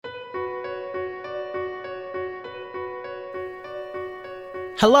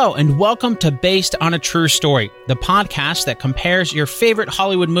Hello, and welcome to Based on a True Story, the podcast that compares your favorite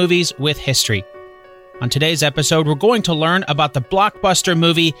Hollywood movies with history. On today's episode, we're going to learn about the blockbuster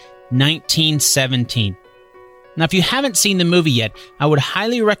movie 1917. Now, if you haven't seen the movie yet, I would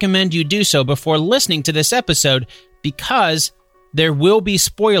highly recommend you do so before listening to this episode because there will be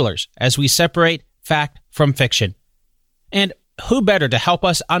spoilers as we separate fact from fiction. And who better to help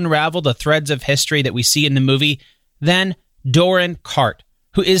us unravel the threads of history that we see in the movie than Doran Cart,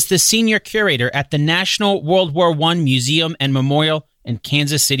 who is the senior curator at the National World War I Museum and Memorial in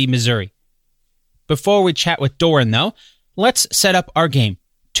Kansas City, Missouri. Before we chat with Doran, though, let's set up our game,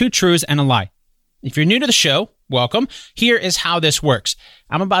 Two Truths and a Lie. If you're new to the show, welcome. Here is how this works.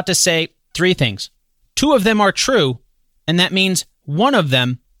 I'm about to say three things. Two of them are true, and that means one of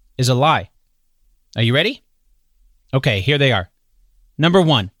them is a lie. Are you ready? Okay, here they are. Number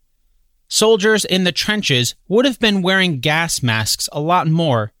one, soldiers in the trenches would have been wearing gas masks a lot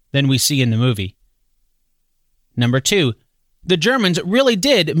more than we see in the movie. Number two, the Germans really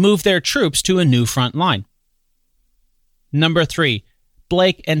did move their troops to a new front line. Number three,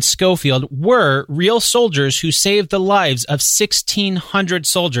 Blake and Schofield were real soldiers who saved the lives of 1,600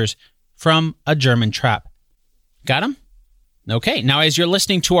 soldiers from a German trap. Got 'em? Okay, now as you're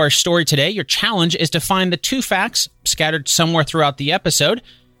listening to our story today, your challenge is to find the two facts scattered somewhere throughout the episode,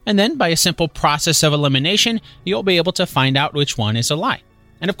 and then by a simple process of elimination, you'll be able to find out which one is a lie.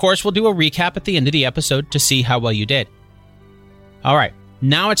 And of course, we'll do a recap at the end of the episode to see how well you did. All right,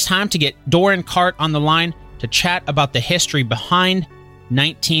 now it's time to get Doran Cart on the line to chat about the history behind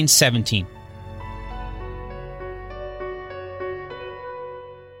 1917.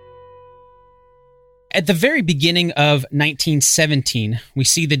 At the very beginning of 1917, we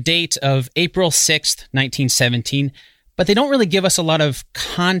see the date of April 6th, 1917, but they don't really give us a lot of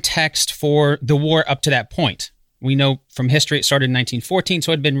context for the war up to that point. We know from history it started in 1914,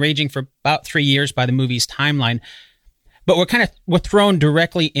 so it had been raging for about 3 years by the movie's timeline. But we're thrown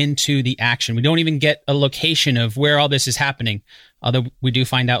directly into the action. We don't even get a location of where all this is happening, although we do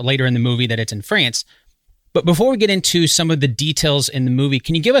find out later in the movie that it's in France. But before we get into some of the details in the movie,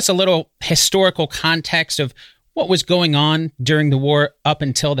 can you give us a little historical context of what was going on during the war up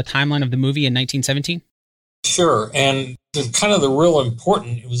until the timeline of the movie in 1917? Sure. And the real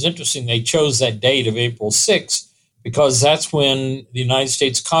important, it was interesting they chose that date of April 6th because that's when the United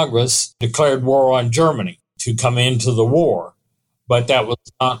States Congress declared war on Germany to come into the war. But that was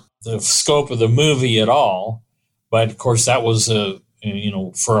not the scope of the movie at all. But of course, that was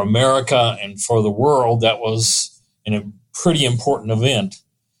for America and for the world, that was a pretty important event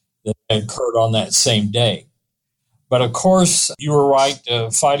that occurred on that same day. But of course, you were right,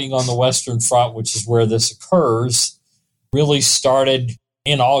 fighting on the Western Front, which is where this occurs, really started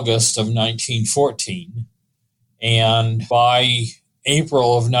in August of 1914. And by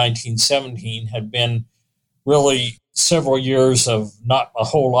April of 1917 had been really several years of not a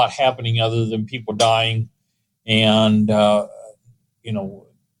whole lot happening other than people dying and,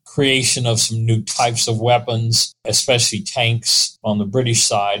 creation of some new types of weapons, especially tanks on the British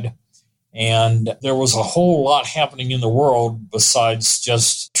side. And there was a whole lot happening in the world besides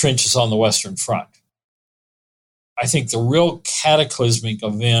just trenches on the Western Front. I think the real cataclysmic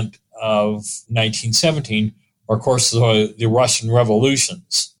event of 1917 are, of course, the Russian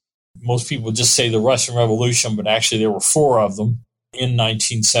revolutions. Most people just say the Russian Revolution, but actually there were 4 of them in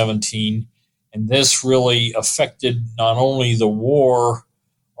 1917. And this really affected not only the war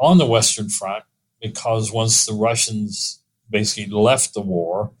on the Western Front, because once the Russians basically left the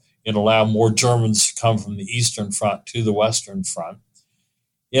war, it allowed more Germans to come from the Eastern Front to the Western Front.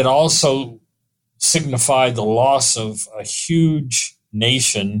 It also signified the loss of a huge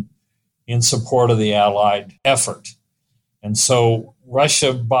nation in support of the Allied effort. And so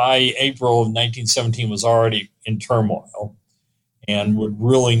Russia, by April of 1917, was already in turmoil and would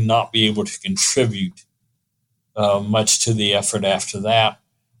really not be able to contribute much to the effort after that,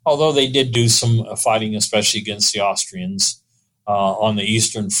 although they did do some fighting, especially against the Austrians on the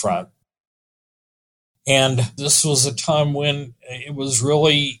Eastern Front. And this was a time when it was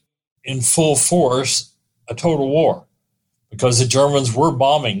really in full force, a total war, because the Germans were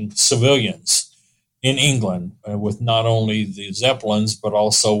bombing civilians in England with not only the Zeppelins, but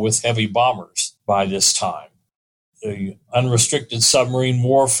also with heavy bombers by this time. The unrestricted submarine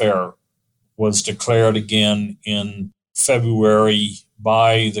warfare was declared again in February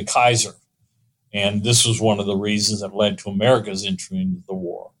by the Kaiser. And this was one of the reasons that led to America's entry into the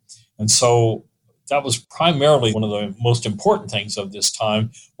war. And so that was primarily one of the most important things of this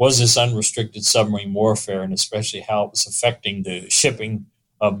time, was this unrestricted submarine warfare, and especially how it was affecting the shipping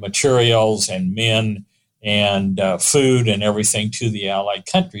of materials and men and food and everything to the Allied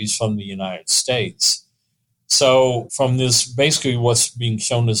countries from the United States. So from this, basically what's being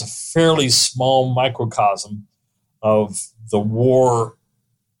shown is a fairly small microcosm of the war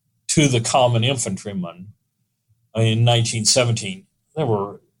to the common infantryman in 1917. There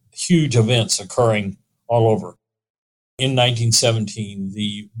were huge events occurring all over. In 1917,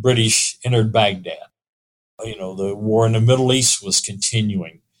 the British entered Baghdad. The war in the Middle East was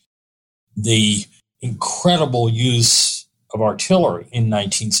continuing. The incredible use of artillery in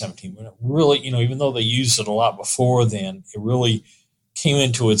 1917, when it really, even though they used it a lot before then, it really came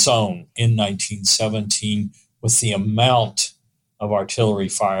into its own in 1917 with the amount of artillery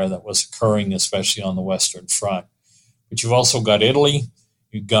fire that was occurring, especially on the Western Front. But you've also got Italy.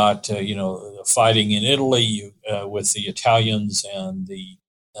 You've got, the fighting in Italy with the Italians and the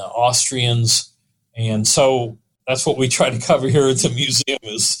Austrians. And so that's what we try to cover here at the museum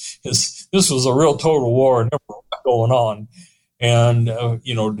is this was a real total war and there was a lot going on. And,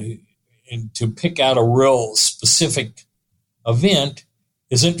 to pick out a real specific event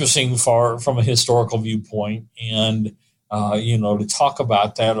is interesting from a historical viewpoint. And, to talk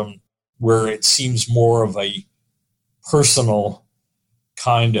about that where it seems more of a personal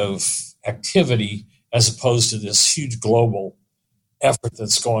kind of activity as opposed to this huge global effort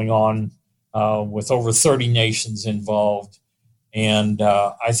that's going on with over 30 nations involved. And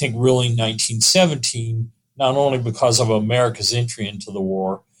I think really 1917, not only because of America's entry into the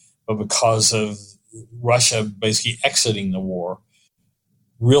war, but because of Russia basically exiting the war,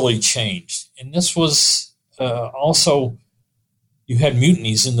 really changed. And this was also, you had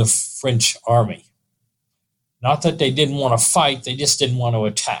mutinies in the French army. Not that they didn't want to fight, they just didn't want to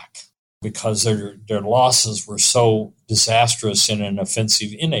attack because their losses were so disastrous in an offensive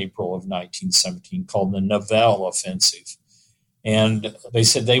in April of 1917 called the Nivelle Offensive. And they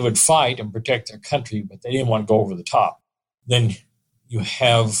said they would fight and protect their country, but they didn't want to go over the top. Then you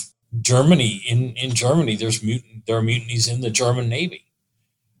have Germany. In Germany, there are mutinies in the German Navy.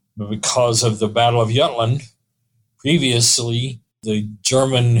 But because of the Battle of Jutland, previously the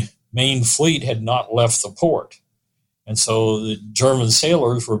German main fleet had not left the port. And so the German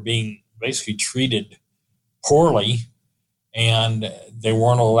sailors were being basically treated poorly, and they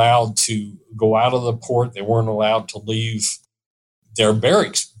weren't allowed to go out of the port. They weren't allowed to leave their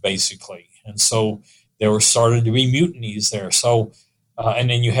barracks, basically. And so there started to be mutinies there. So, and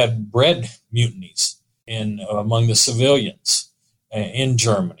then you had bread mutinies among the civilians in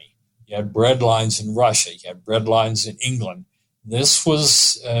Germany. You had bread lines in Russia. You had bread lines in England. This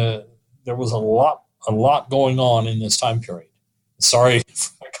was there was a lot going on in this time period. Sorry,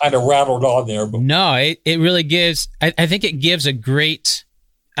 I kind of rattled on there, but no, it really gives. I think it gives a great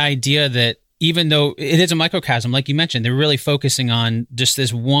idea that even though it is a microcosm, like you mentioned, they're really focusing on just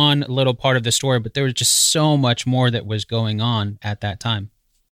this one little part of the story, but there was just so much more that was going on at that time.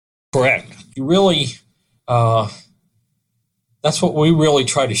 Correct. You really, that's what we really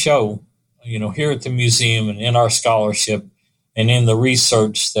try to show, here at the museum and in our scholarship and in the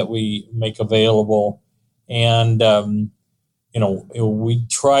research that we make available. And, we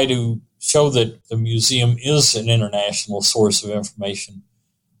try to show that the museum is an international source of information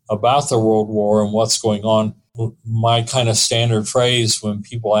about the World War and what's going on. My kind of standard phrase when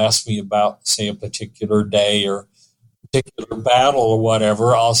people ask me about, say, a particular day or a particular battle or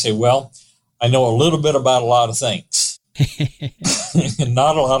whatever, I'll say, well, I know a little bit about a lot of things and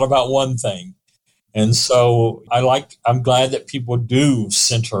not a lot about one thing. And so I'm glad that people do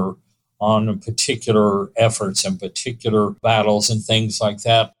center on particular efforts and particular battles and things like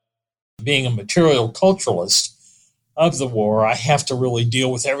that. Being a material culturalist of the war, I have to really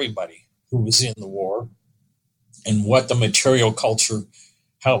deal with everybody who was in the war and what the material culture,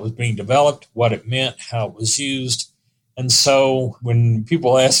 how it was being developed, what it meant, how it was used. And so when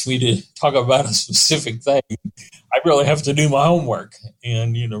people ask me to talk about a specific thing, I really have to do my homework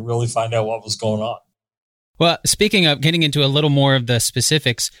and, really find out what was going on. Well, speaking of getting into a little more of the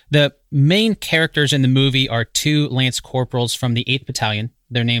specifics, the main characters in the movie are two Lance Corporals from the 8th Battalion.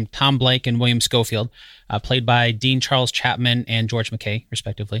 They're named Tom Blake and William Schofield, played by Dean Charles Chapman and George McKay,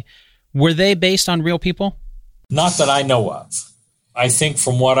 respectively. Were they based on real people? Not that I know of. I think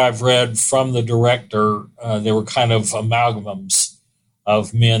from what I've read from the director, they were kind of amalgams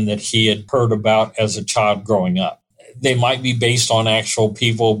of men that he had heard about as a child growing up. They might be based on actual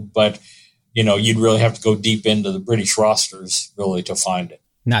people, but you'd really have to go deep into the British rosters really to find it.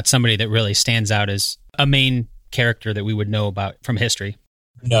 Not somebody that really stands out as a main character that we would know about from history.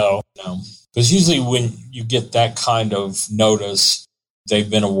 No. Because usually when you get that kind of notice, they've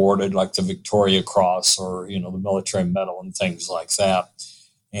been awarded like the Victoria Cross or, the Military Medal and things like that.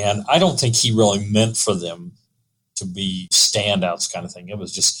 And I don't think he really meant for them to be standouts kind of thing. It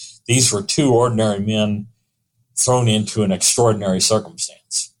was just, these were two ordinary men thrown into an extraordinary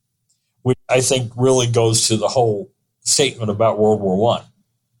circumstance, which I think really goes to the whole statement about World War I.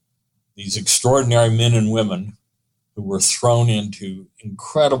 These extraordinary men and women who were thrown into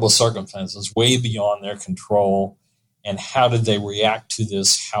incredible circumstances way beyond their control. And how did they react to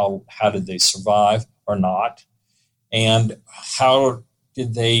this? How did they survive or not? And how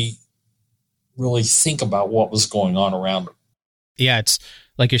did they really think about what was going on around them? Yeah, it's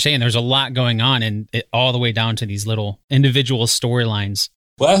like you're saying, there's a lot going on, and all the way down to these little individual storylines.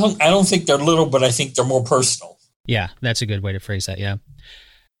 Well, I don't think they're little, but I think they're more personal. Yeah, that's a good way to phrase that, yeah.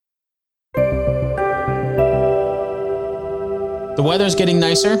 The weather's getting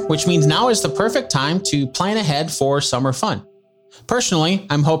nicer, which means now is the perfect time to plan ahead for summer fun. Personally,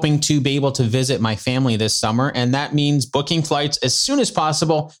 I'm hoping to be able to visit my family this summer, and that means booking flights as soon as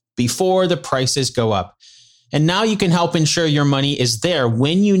possible before the prices go up. And now you can help ensure your money is there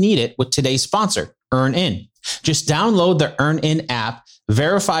when you need it with today's sponsor, EarnIn. Just download the EarnIn app,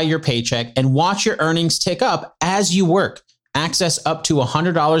 verify your paycheck, and watch your earnings tick up as you work. Access up to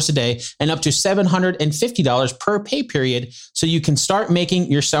 $100 a day and up to $750 per pay period, so you can start making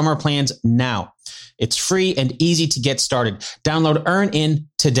your summer plans now. It's free and easy to get started. Download EarnIn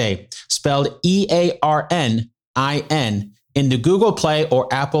today, spelled EarnIn, in the Google Play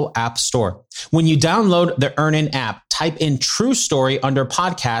or Apple App Store. When you download the EarnIn app, type in True Story under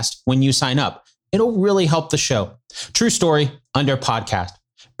podcast when you sign up. It'll really help the show. True Story under podcast.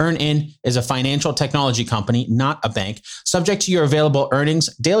 EarnIn is a financial technology company, not a bank, subject to your available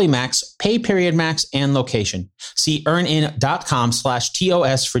earnings, daily max, pay period max, and location. See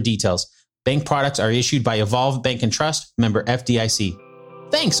earnin.com/TOS for details. Bank products are issued by Evolve Bank and Trust, member FDIC.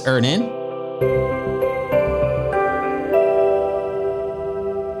 Thanks, EarnIn.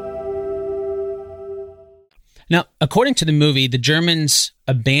 Now, according to the movie, the Germans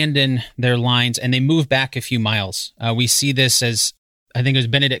abandon their lines and they move back a few miles. We see this as, I think it was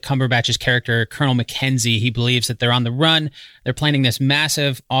Benedict Cumberbatch's character, Colonel Mackenzie. He believes that they're on the run. They're planning this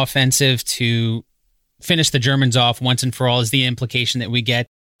massive offensive to finish the Germans off once and for all, is the implication that we get.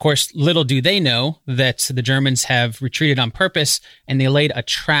 Of course, little do they know that the Germans have retreated on purpose and they laid a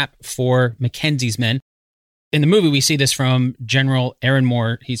trap for Mackenzie's men. In the movie, we see this from General Aaron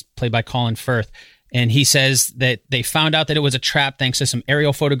Moore. He's played by Colin Firth. And he says that they found out that it was a trap thanks to some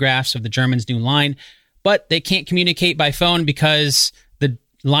aerial photographs of the Germans' new line, but they can't communicate by phone because the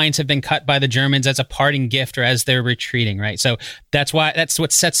lines have been cut by the Germans as a parting gift or as they're retreating, right? So that's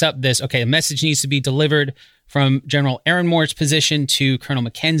what sets up this. Okay, a message needs to be delivered from General Aaron Moore's position to Colonel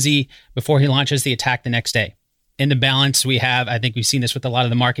Mackenzie before he launches the attack the next day. In the balance, we have, I think we've seen this with a lot of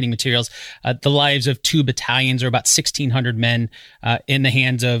the marketing materials, the lives of 2 battalions or about 1,600 men in the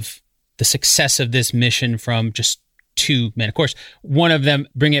hands of the success of this mission from just 2 men. Of course, one of them,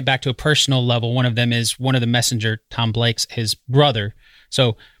 bring it back to a personal level, one of them is one of the messenger, Tom Blake's, his brother.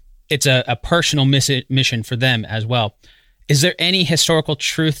 So it's a personal mission for them as well. Is there any historical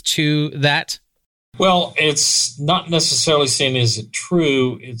truth to that? Well, it's not necessarily saying is it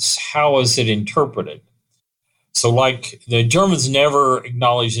true, it's how is it interpreted. So like the Germans never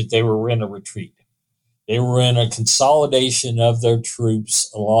acknowledged that they were in a retreat. They were in a consolidation of their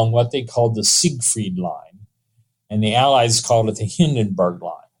troops along what they called the Siegfried Line, and the Allies called it the Hindenburg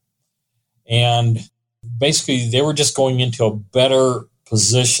Line. And basically, they were just going into a better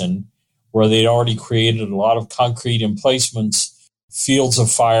position where they'd already created a lot of concrete emplacements, fields of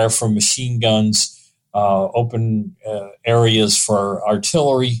fire for machine guns, open areas for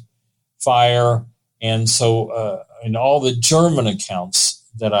artillery fire. And so in all the German accounts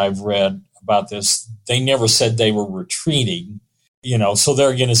that I've read about this, they never said they were retreating, so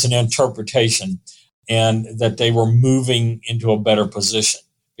there again is an interpretation, and that they were moving into a better position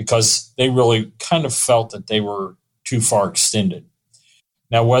because they really kind of felt that they were too far extended.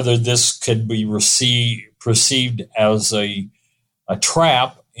 Now, whether this could be perceived as a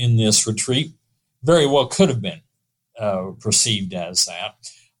trap in this retreat, very well could have been perceived as that,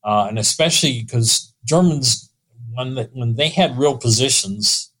 and especially because Germans, when they had real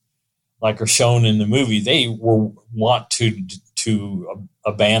positions, like are shown in the movie, they want to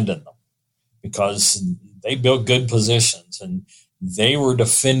abandon them because they built good positions and they were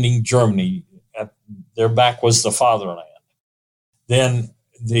defending Germany. Their back was the fatherland. Then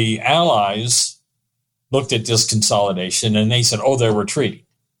the Allies looked at this consolidation and they said, oh, they're retreating.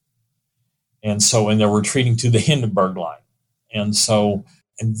 And they're retreating to the Hindenburg Line. And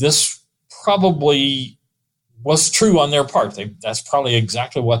this probably was true on their part. That's probably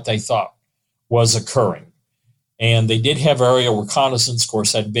exactly what they thought was occurring. And they did have aerial reconnaissance. Of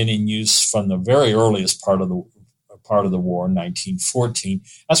course, had been in use from the very earliest part of the war in 1914.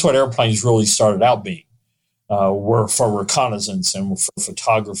 That's what airplanes really started out being, were for reconnaissance and for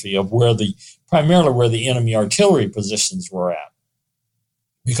photography of primarily where the enemy artillery positions were at,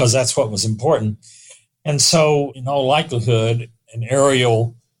 because that's what was important. And so, in all likelihood, an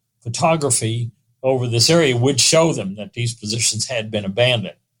aerial photography over this area would show them that these positions had been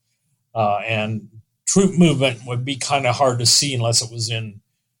abandoned. And troop movement would be kind of hard to see unless it was in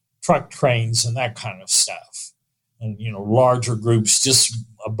truck trains and that kind of stuff. And, larger groups, just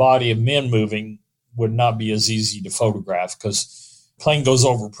a body of men moving would not be as easy to photograph because the plane goes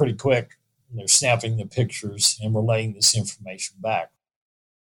over pretty quick and they're snapping the pictures and relaying this information back.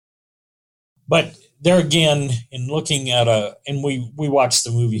 But there again, in looking at and we watched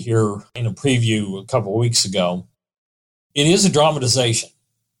the movie here in a preview a couple of weeks ago, it is a dramatization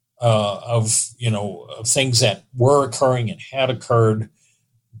of things that were occurring and had occurred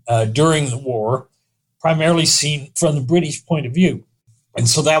during the war, primarily seen from the British point of view. And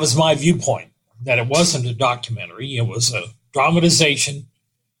so that was my viewpoint, that it wasn't a documentary. It was a dramatization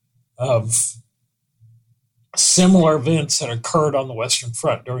of similar events that occurred on the Western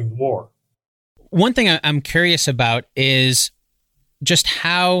Front during the war. One thing I'm curious about is just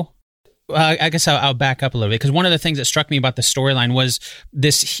how, I guess I'll back up a little bit, because one of the things that struck me about the storyline was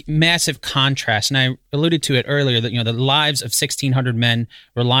this massive contrast, and I alluded to it earlier, that the lives of 1,600 men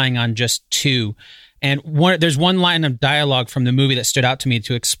relying on just two. And there's one line of dialogue from the movie that stood out to me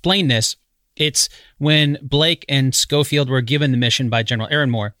to explain this. It's when Blake and Schofield were given the mission by General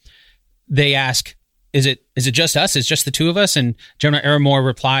Ehrenmoor. They ask, is it just us? It's just the two of us? And General Ehrenmoor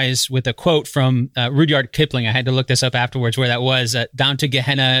replies with a quote from Rudyard Kipling. I had to look this up afterwards where that was. Down to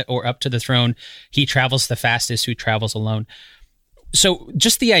Gehenna or up to the throne, he travels the fastest who travels alone. So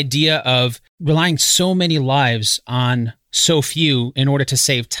just the idea of relying so many lives on so few in order to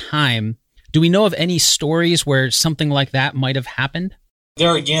save time. Do we know of any stories where something like that might have happened?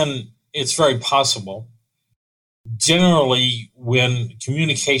 There again, it's very possible. Generally, when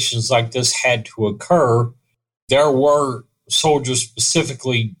communications like this had to occur, there were soldiers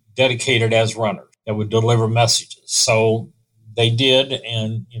specifically dedicated as runners that would deliver messages. So they did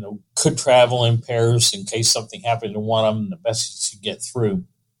and, could travel in pairs in case something happened to one of them, the message could get through.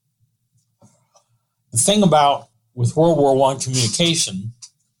 The thing with World War I communication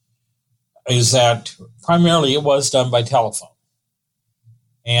is that primarily it was done by telephone.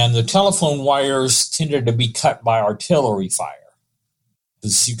 And the telephone wires tended to be cut by artillery fire.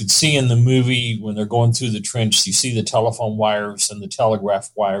 As you could see in the movie, when they're going through the trench, you see the telephone wires and the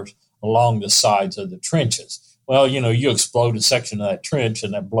telegraph wires along the sides of the trenches. Well, you explode a section of that trench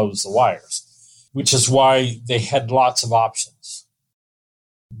and that blows the wires, which is why they had lots of options.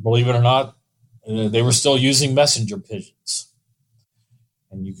 Believe it or not, they were still using messenger pigeons.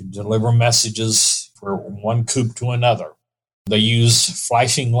 And you could deliver messages from one coop to another. They used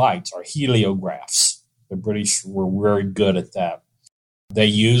flashing lights or heliographs. The British were very good at that. They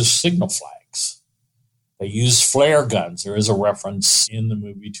used signal flags. They used flare guns. There is a reference in the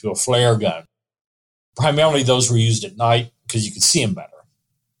movie to a flare gun. Primarily those were used at night because you could see them better.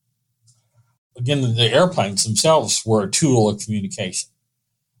 Again, the airplanes themselves were a tool of communication.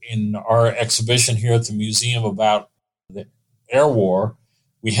 In our exhibition here at the museum about the air war,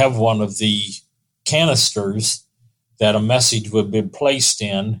 we have one of the canisters that a message would be placed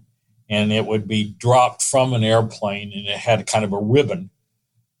in, and it would be dropped from an airplane, and it had kind of a ribbon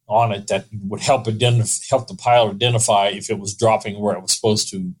on it that would help the pilot identify if it was dropping where it was supposed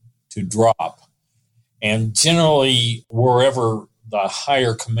to drop. And generally, wherever the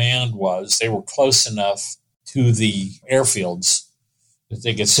higher command was, they were close enough to the airfields that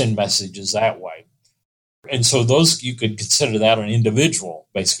they could send messages that way. And so you could consider that an individual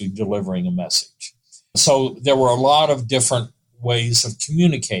basically delivering a message. So there were a lot of different ways of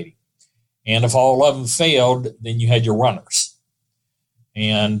communicating. And if all of them failed, then you had your runners.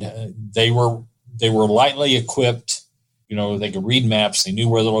 And they were lightly equipped. They could read maps. They knew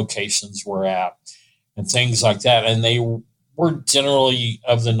where the locations were at and things like that. And they were generally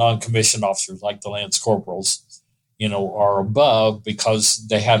of the non-commissioned officers, like the lance corporals, are above because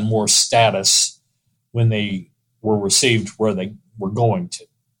they had more status when they were received where they were going to.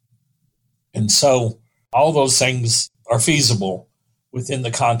 And so all those things are feasible within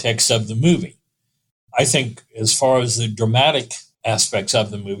the context of the movie. I think as far as the dramatic aspects of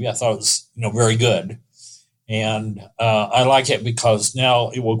the movie, I thought it was, very good. And I like it because now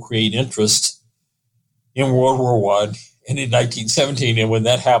it will create interest in World War I and in 1917. And when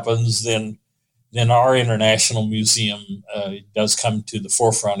that happens, then our International Museum does come to the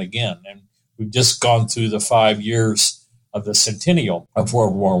forefront again. And We've just gone through the 5 years of the centennial of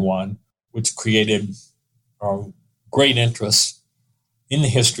World War I, which created great interest in the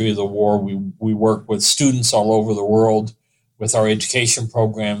history of the war. We work with students all over the world with our education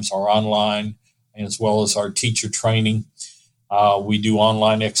programs, our online, as well as our teacher training. We do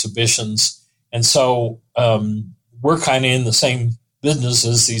online exhibitions. And so we're kind of in the same business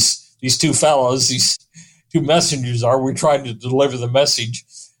as these two fellows, these two messengers are. We're trying to deliver the message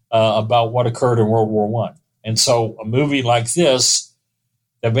about what occurred in World War I. And so a movie like this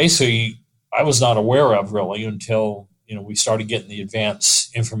that basically I was not aware of really until we started getting the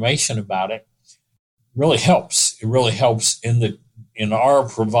advance information about it really helps. It really helps in our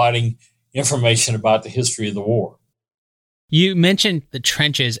providing information about the history of the war. You mentioned the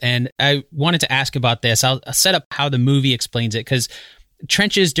trenches, and I wanted to ask about this. I'll set up how the movie explains it, because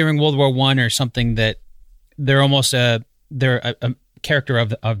trenches during World War I are something that they're almost they're a character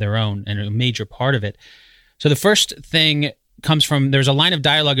of their own and a major part of it. So the first thing comes from, there's a line of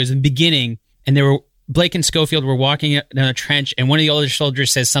dialogue in the beginning, and Blake and Schofield were walking down a trench, and one of the older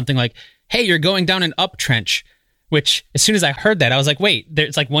soldiers says something like, "Hey, you're going down an up trench," which as soon as I heard that, I was like, wait,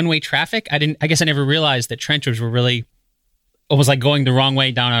 there's like one-way traffic? I guess I never realized that trenches were really almost like going the wrong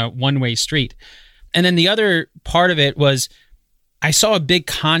way down a one-way street. And then the other part of it was, I saw a big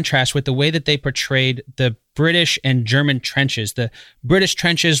contrast with the way that they portrayed the British and German trenches. The British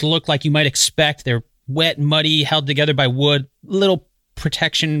trenches look like you might expect. They're wet, muddy, held together by wood, little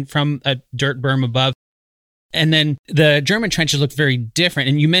protection from a dirt berm above. And then the German trenches look very different.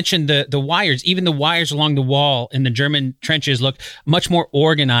 And you mentioned the wires. Even the wires along the wall in the German trenches look much more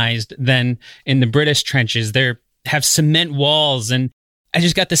organized than in the British trenches. They have cement walls. And I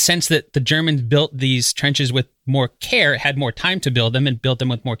just got the sense that the Germans built these trenches with more care, had more time to build them, and built them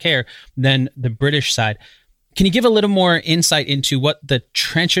with more care than the British side. Can you give a little more insight into what the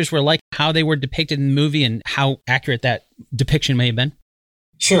trenches were like, how they were depicted in the movie, and how accurate that depiction may have been?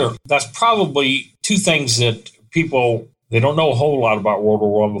 Sure. That's probably two things that people, they don't know a whole lot about World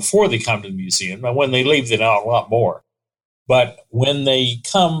War I before they come to the museum. And when they leave, they know a lot more. But when they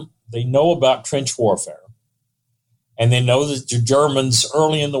come, they know about trench warfare. And they know that the Germans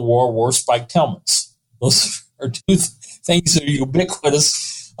early in the war wore spiked helmets. Those are two things that are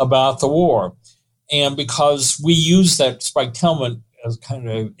ubiquitous about the war. And because we use that spiked helmet as kind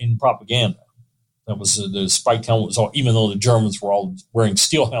of in propaganda. That was the spiked helmet, even though the Germans were all wearing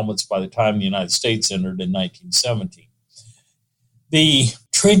steel helmets by the time the United States entered in 1917. The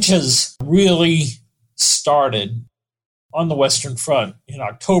trenches really started on the Western Front in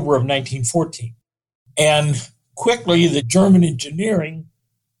October of 1914. And quickly, the German engineering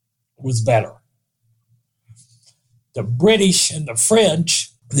was better. The British and the French,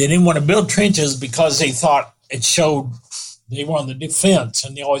 they didn't want to build trenches because they thought it showed they were on the defense,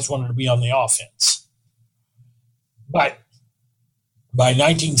 and they always wanted to be on the offense. But by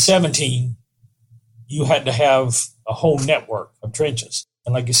 1917, you had to have a whole network of trenches.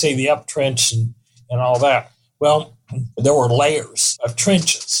 And like you say, the up trench and all that. Well, there were layers of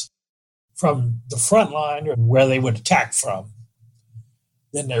trenches from the front line where they would attack from.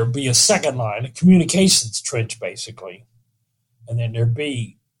 Then there'd be a second line, a communications trench, basically. And then there'd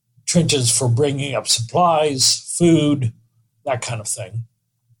be trenches for bringing up supplies, food, that kind of thing.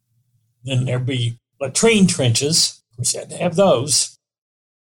 Then there'd be latrine trenches, which you had to have those.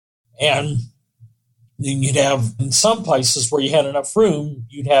 And then you'd have, in some places where you had enough room,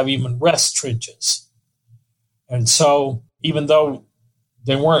 you'd have even rest trenches. And so even though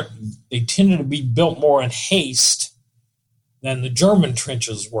they tended to be built more in haste than the German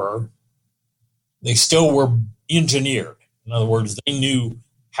trenches were, they still were engineered. In other words, they knew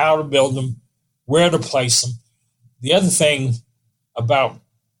how to build them, where to place them. The other thing about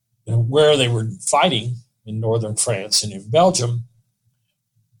where they were fighting in northern France and in Belgium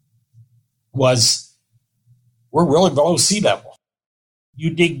was we're really below sea level.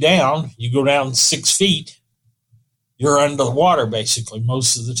 You dig down, you go down 6 feet, you're under the water basically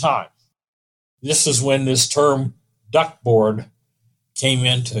most of the time. This is when this term duckboard came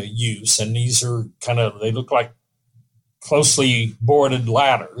into use, and these are they look like closely boarded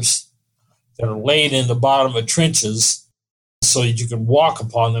ladders that are laid in the bottom of trenches so that you can walk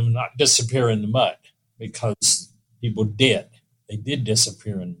upon them and not disappear in the mud, because people did. They did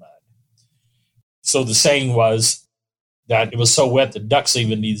disappear in mud. So the saying was that it was so wet that ducks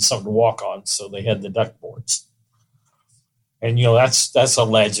even needed something to walk on, so they had the duck boards. And, that's a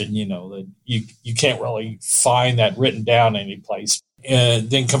legend, that you can't really find that written down any place. And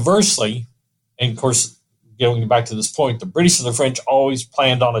then conversely, and of course, going back to this point, the British and the French always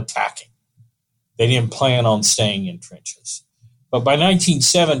planned on attacking. They didn't plan on staying in trenches. But by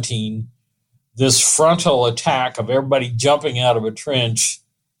 1917, this frontal attack of everybody jumping out of a trench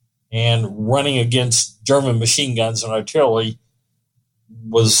and running against German machine guns and artillery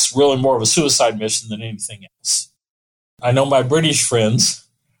was really more of a suicide mission than anything else. I know my British friends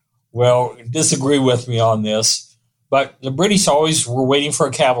will disagree with me on this, but the British always were waiting for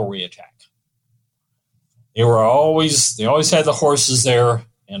a cavalry attack. They always had the horses there,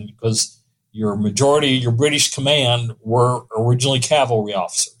 and because your majority of your British command were originally cavalry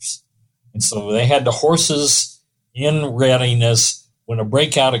officers. And so they had the horses in readiness. When a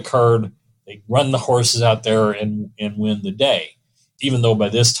breakout occurred, they'd run the horses out there and win the day. Even though by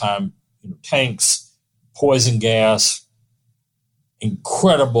this time, tanks, poison gas,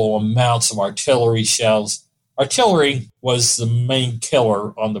 incredible amounts of artillery shells. Artillery was the main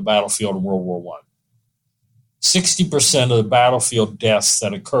killer on the battlefield in World War I. 60% of the battlefield deaths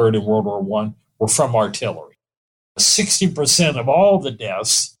that occurred in World War I were from artillery. 60% of all the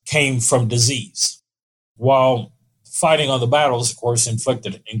deaths came from disease. While fighting on the battles, of course,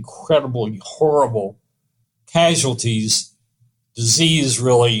 inflicted incredibly horrible casualties, disease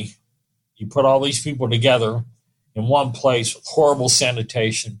really, you put all these people together in one place with horrible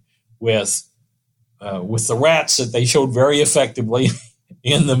sanitation, with the rats that they showed very effectively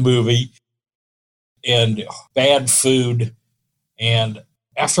in the movie, and bad food. And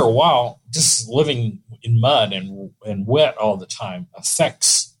after a while, just living in mud and wet all the time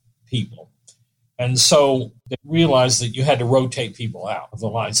affects people. And so they realized that you had to rotate people out of the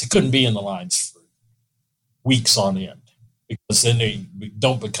lines. They couldn't be in the lines for weeks on end, because then they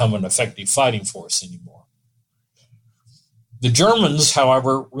don't become an effective fighting force anymore. The Germans,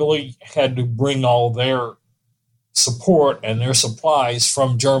 however, really had to bring all their support and their supplies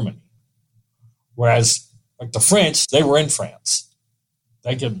from Germany. Whereas, like the French, they were in France.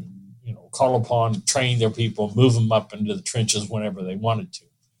 They could, call upon, train their people, move them up into the trenches whenever they wanted to.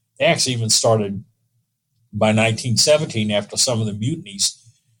 They actually even started, by 1917, after some of the mutinies,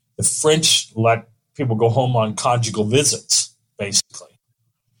 the French let people go home on conjugal visits, basically.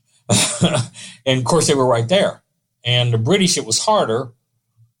 And, of course, they were right there. And the British, it was harder,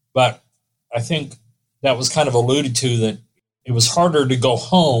 but I think that was kind of alluded to, that it was harder to go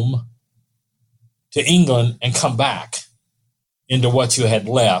home to England and come back into what you had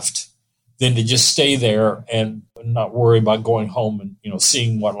left than to just stay there and not worry about going home and,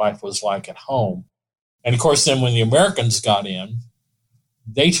 seeing what life was like at home. And, of course, then when the Americans got in,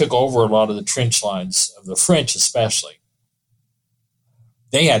 they took over a lot of the trench lines of the French especially.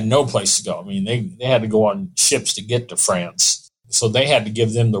 They had no place to go. I mean, they had to go on ships to get to France. So they had to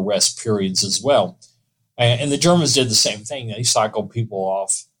give them the rest periods as well. And the Germans did the same thing. They cycled people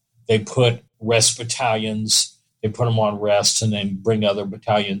off. They put rest battalions, they put them on rest and then bring other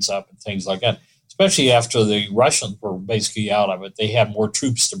battalions up and things like that. Especially after the Russians were basically out of it, they had more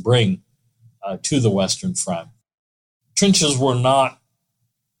troops to bring to the Western Front. Trenches were not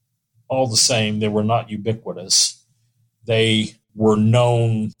all the same. They were not ubiquitous. They were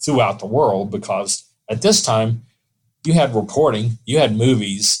known throughout the world because at this time you had reporting, you had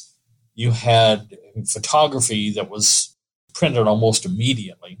movies, you had photography that was printed almost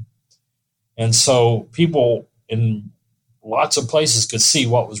immediately. And so people in lots of places could see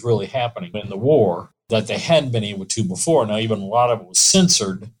what was really happening in the war that they hadn't been able to before. Now, even a lot of it was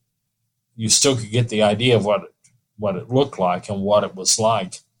censored. You still could get the idea of what it looked like and what it was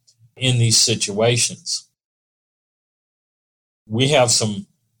like in these situations. We have some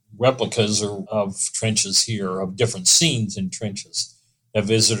replicas of trenches here, of different scenes in trenches that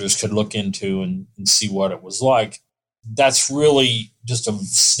visitors could look into and see what it was like. That's really just a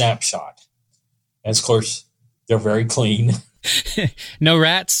snapshot. And of course, they're very clean. No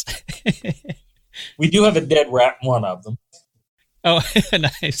rats? We do have a dead rat in one of them. Oh,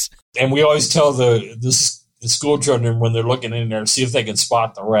 nice. And we always tell the school children when they're looking in there, see if they can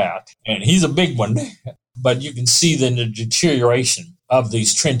spot the rat. And he's a big one. But you can see the deterioration of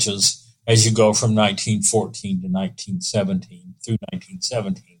these trenches as you go from 1914 to 1917 through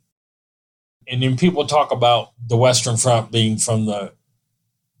 1917. And then people talk about the Western Front being from the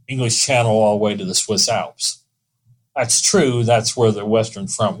English Channel all the way to the Swiss Alps. That's true. That's where the Western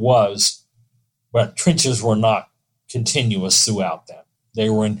Front was. But trenches were not continuous throughout that. They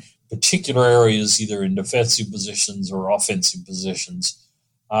were in particular areas, either in defensive positions or offensive positions.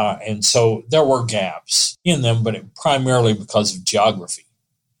 And so there were gaps in them, but primarily because of geography.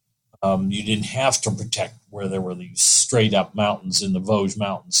 You didn't have to protect where there were these straight up mountains in the Vosges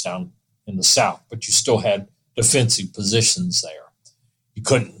Mountains down in the south, but you still had defensive positions there.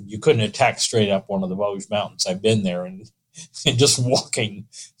 You couldn't attack straight up one of the Vosges Mountains. I've been there, and just walking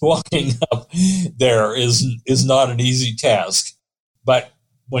up there is not an easy task. But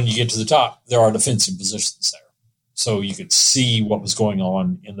when you get to the top, there are defensive positions there. So you could see what was going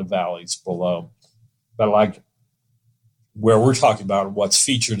on in the valleys below. But like where we're talking about what's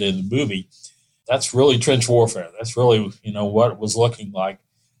featured in the movie, that's really trench warfare. That's really, what it was looking like.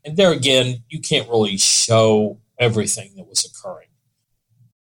 And there again, you can't really show everything that was occurring.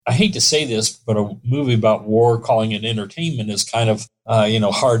 I hate to say this, but a movie about war, calling it entertainment, is kind of,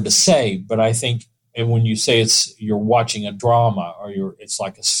 hard to say. But I think when you say you're watching a drama or it's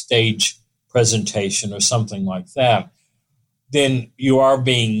like a stage presentation or something like that, then you are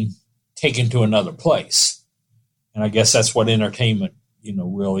being taken to another place. And I guess that's what entertainment,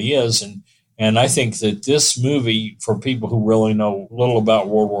 really is. And I think that this movie, for people who really know little about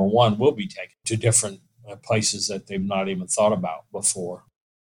World War I, will be taken to different places that they've not even thought about before.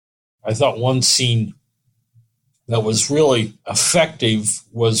 I thought one scene that was really effective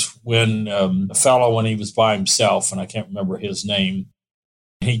was when the fellow, when he was by himself, and I can't remember his name,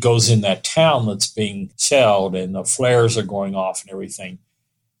 he goes in that town that's being shelled and the flares are going off and everything.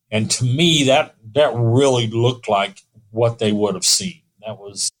 And to me, that really looked like what they would have seen. That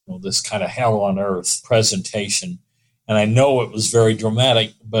was this kind of hell on earth presentation. And I know it was very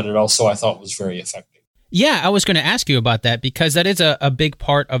dramatic, but it also, I thought, was very effective. Yeah, I was going to ask you about that because that is a big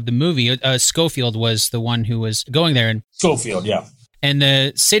part of the movie. Schofield was the one who was going there. Schofield, yeah. And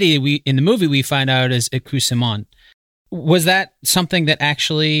the city in the movie we find out is Écussemont. Was that something that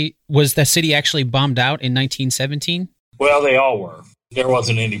was the city actually bombed out in 1917? Well, they all were. There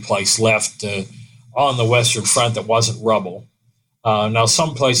wasn't any place left on the Western Front that wasn't rubble. Now,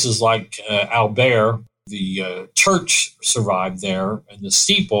 some places like Albert, the church survived there, and the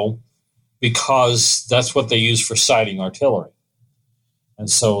steeple, because that's what they used for sighting artillery. And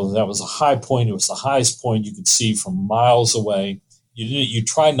so that was a high point. It was the highest point you could see from miles away. You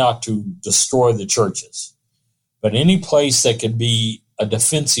try not to destroy the churches, but any place that could be a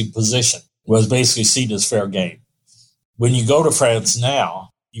defensive position was basically seen as fair game. When you go to France now,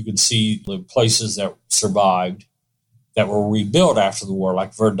 you can see the places that survived that were rebuilt after the war,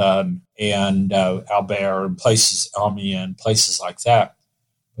 like Verdun and Albert and Amiens, places like that.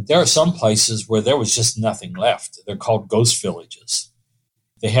 But there are some places where there was just nothing left. They're called ghost villages.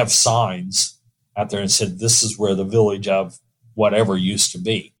 They have signs out there and said, this is where the village of whatever used to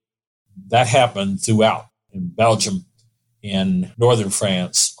be. That happened throughout in Belgium, in northern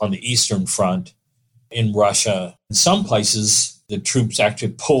France, on the Eastern Front, in Russia. In some places, the troops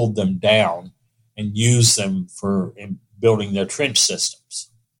actually pulled them down and used them for building their trench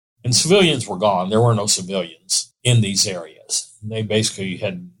systems. And civilians were gone. There were no civilians in these areas. They basically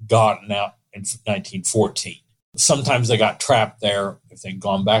had gotten out in 1914. Sometimes they got trapped there if they'd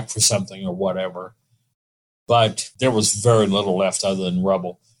gone back for something or whatever. But there was very little left other than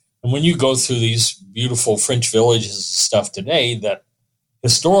rubble. And when you go through these beautiful French villages and stuff today, that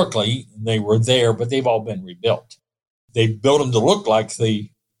historically they were there, but they've all been rebuilt. They built them to look like the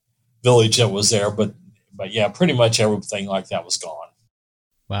village that was there, but yeah, pretty much everything like that was gone.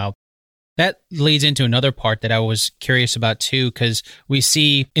 Wow. That leads into another part that I was curious about too, because we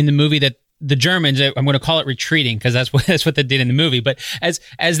see in the movie that the Germans, I'm going to call it retreating because that's what they did in the movie. But as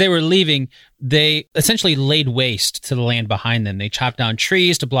they were leaving, they essentially laid waste to the land behind them. They chopped down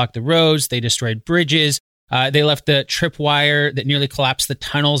trees to block the roads. They destroyed bridges. They left the tripwire that nearly collapsed the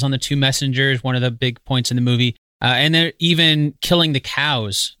tunnels on the two messengers, one of the big points in the movie. And they're even killing the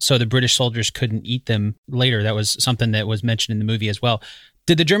cows so the British soldiers couldn't eat them later. That was something that was mentioned in the movie as well.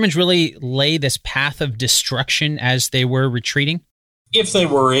 Did the Germans really lay this path of destruction as they were retreating? If they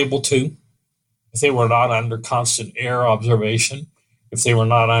were able to. If they were not under constant air observation, if they were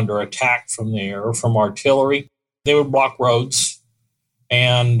not under attack from the air, from artillery, they would block roads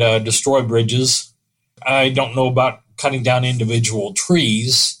and destroy bridges. I don't know about cutting down individual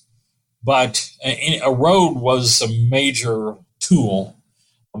trees, but a road was a major tool,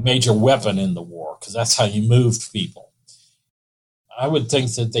 a major weapon in the war, because that's how you moved people. I would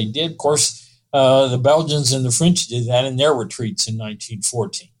think that they did. Of course, the Belgians and the French did that in their retreats in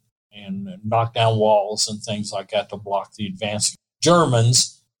 1914. And knock down walls and things like that to block the advancing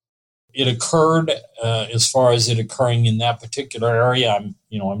Germans. It occurred as far as it occurring in that particular area. I'm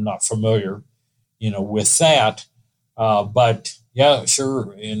not familiar, with that. But yeah,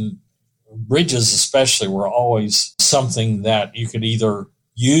 sure. And bridges especially were always something that you could either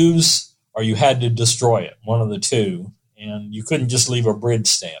use or you had to destroy it, one of the two. And you couldn't just leave a bridge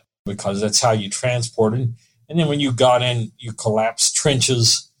stand because that's how you transported. And then when you got in, you collapsed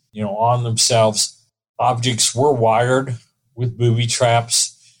trenches on themselves. Objects were wired with booby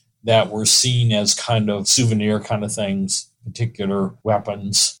traps that were seen as kind of souvenir kind of things, particular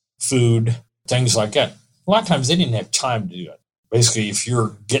weapons, food, things like that. A lot of times they didn't have time to do it. basically, if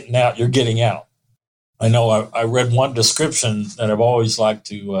you're getting out, you're getting out. I know I read one description that I've always liked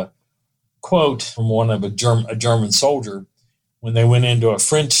to quote from one of a German soldier when they went into a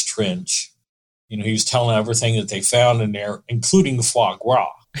French trench. He was telling everything that they found in there, including the foie gras.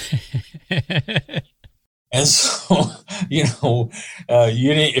 And so,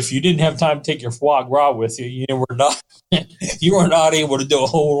 if you didn't have time to take your foie gras with you, you were not able to do a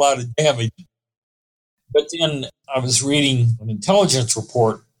whole lot of damage. But then I was reading an intelligence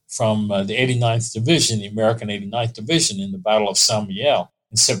report from the 89th Division, the American 89th Division, in the Battle of Saint-Mihiel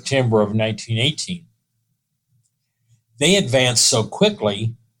in September of 1918. They advanced so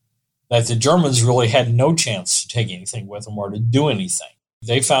quickly that the Germans really had no chance to take anything with them or to do anything.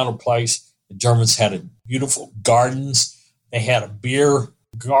 They found a place. The Germans had beautiful gardens. They had a beer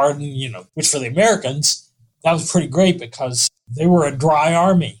garden, which for the Americans, that was pretty great because they were a dry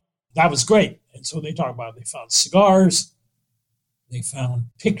army. That was great. And so they talk about they found cigars, they found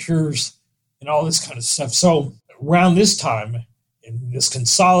pictures, and all this kind of stuff. So around this time, in this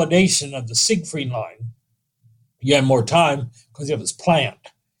consolidation of the Siegfried Line, you had more time because it was planned.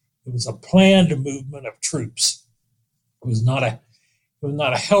 It was a planned movement of troops. It was not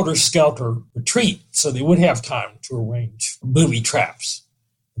a helter-skelter retreat, so they would have time to arrange booby traps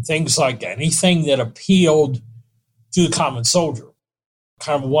and things like that, anything that appealed to the common soldier.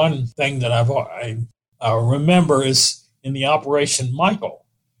 Kind of one thing that I remember is in the Operation Michael,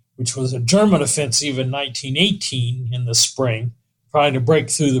 which was a German offensive in 1918 in the spring, trying to break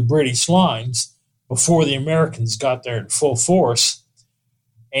through the British lines before the Americans got there in full force.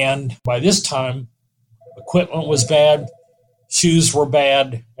 And by this time, equipment was bad, shoes were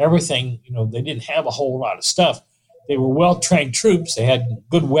bad, everything, they didn't have a whole lot of stuff. They were well-trained troops. They had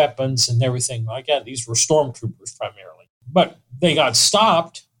good weapons and everything like that. These were stormtroopers primarily. But they got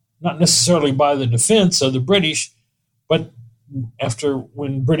stopped, not necessarily by the defense of the British, but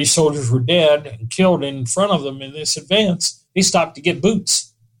when British soldiers were dead and killed in front of them in this advance, they stopped to get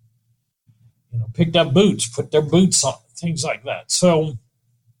boots. Picked up boots, put their boots on, things like that. So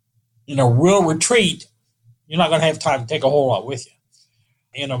in a real retreat, you're not going to have time to take a whole lot with you.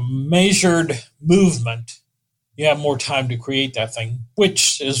 In a measured movement, you have more time to create that thing,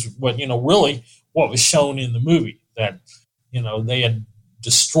 which is what, really what was shown in the movie, that, they had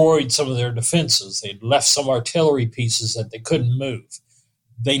destroyed some of their defenses. They'd left some artillery pieces that they couldn't move.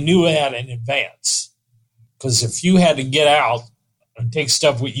 They knew that in advance. Because if you had to get out and take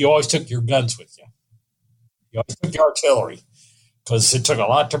stuff with you, always took your guns with you. You always took your artillery. Because it took a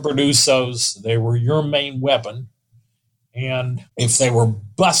lot to produce those. They were your main weapon. And if they were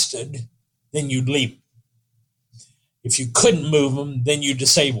busted, then you'd leave them. If you couldn't move them, then you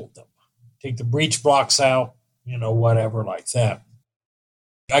disabled them. Take the breech blocks out, whatever like that.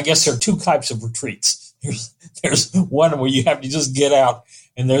 I guess there are two types of retreats. There's one where you have to just get out,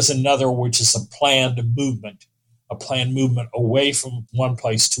 and there's another which is a planned movement away from one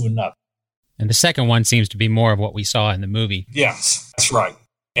place to another. And the second one seems to be more of what we saw in the movie. Yes, that's right.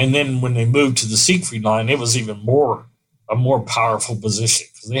 And then when they moved to the Siegfried Line, it was even a more powerful position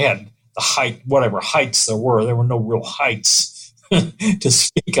because they had the height, whatever heights there were. There were no real heights to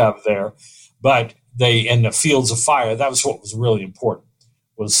speak of there. But in the fields of fire, that was what was really important,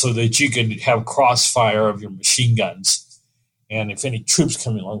 was so that you could have crossfire of your machine guns. And if any troops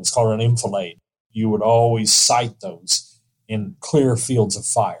coming along, it's called an enfilade, you would always sight those in clear fields of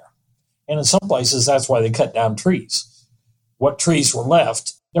fire. And in some places, that's why they cut down trees. What trees were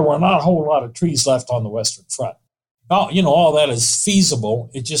left? There were not a whole lot of trees left on the Western Front. All that is feasible.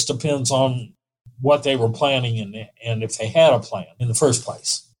 It just depends on what they were planning and if they had a plan in the first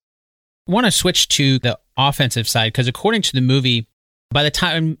place. I want to switch to the offensive side because according to the movie, by the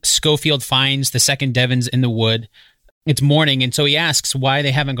time Schofield finds the 2nd Devons in the wood, it's morning, and so he asks why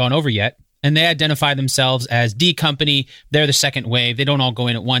they haven't gone over yet. And they identify themselves as D Company. They're the second wave. They don't all go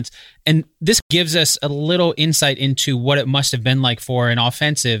in at once. And this gives us a little insight into what it must have been like for an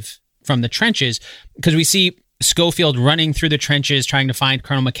offensive from the trenches, because we see Schofield running through the trenches trying to find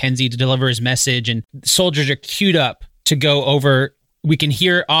Colonel Mackenzie to deliver his message, and soldiers are queued up to go over. We can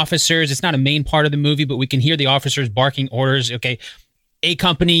hear officers. It's not a main part of the movie, but we can hear the officers barking orders. Okay, A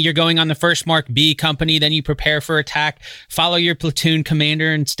Company, you're going on the first mark. B Company, then you prepare for attack. Follow your platoon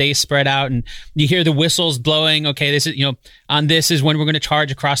commander and stay spread out. And you hear the whistles blowing. Okay, this is, this is when we're going to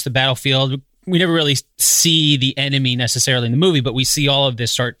charge across the battlefield. We never really see the enemy necessarily in the movie, but we see all of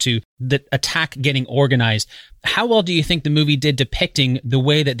this the attack getting organized. How well do you think the movie did depicting the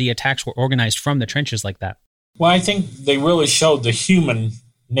way that the attacks were organized from the trenches like that? Well, I think they really showed the human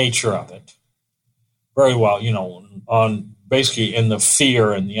nature of it very well, on basically in the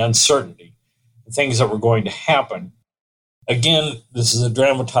fear and the uncertainty, the things that were going to happen. Again, this is a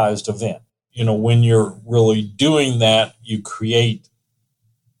dramatized event. When you're really doing that, you create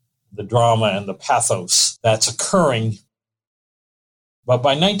the drama and the pathos that's occurring. But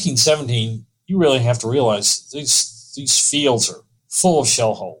by 1917, you really have to realize these fields are full of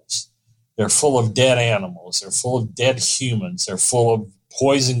shell holes. They're full of dead animals. They're full of dead humans. They're full of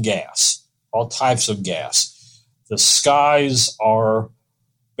poison gas, all types of gas. The skies are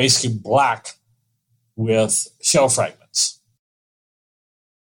basically black with shell fragments.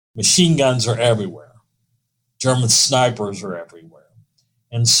 Machine guns are everywhere. German snipers are everywhere.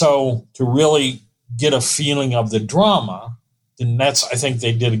 And so to really get a feeling of the drama, then I think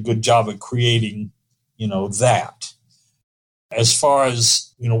they did a good job of creating, that. As far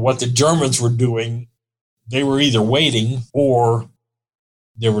as, what the Germans were doing, they were either waiting or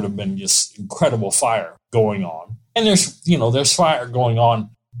there would have been just incredible fire going on. And there's fire going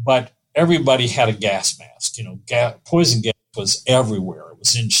on, but everybody had a gas mask. Poison gas was everywhere. It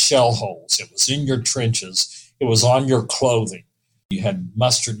was in shell holes. It was in your trenches. It was on your clothing. You had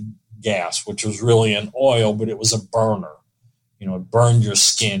mustard gas, which was really an oil, but it was a burner. It burned your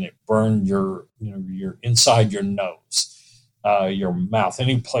skin. It burned your inside your nose, your mouth.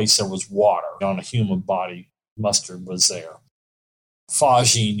 Any place there was water on a human body, mustard was there.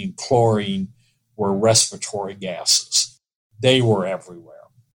 Phosgene and chlorine were respiratory gases. They were everywhere.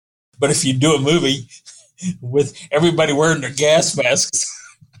 But if you do a movie with everybody wearing their gas masks,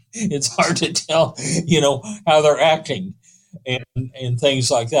 it's hard to tell, how they're acting and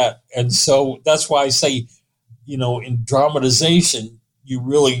things like that. And so that's why I say, in dramatization, you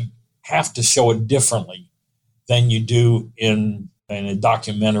really have to show it differently than you do in a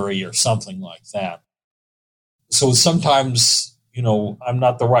documentary or something like that. So sometimes, I'm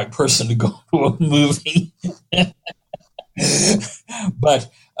not the right person to go to a movie.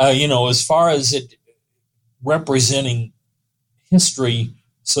 But, as far as it representing history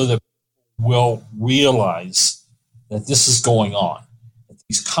so that we'll realize that this is going on, that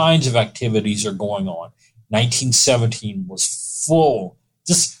these kinds of activities are going on. 1917 was full.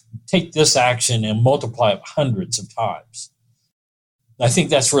 Just take this action and multiply it hundreds of times. I think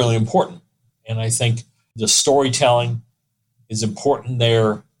that's really important. And I think the storytelling is important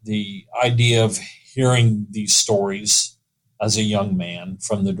there. The idea of hearing these stories as a young man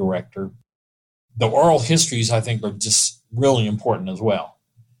from the director. The oral histories, I think, are just really important as well.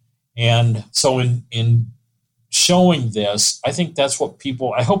 And so in showing this, I hope that's what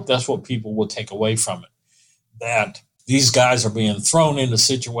people will take away from it, that these guys are being thrown into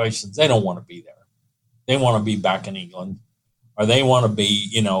situations they don't want to be there. They want to be back in England, or they want to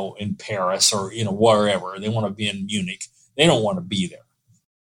be, in Paris or, wherever. They want to be in Munich. They don't want to be there.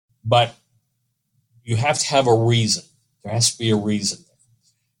 But you have to have a reason. There has to be a reason there.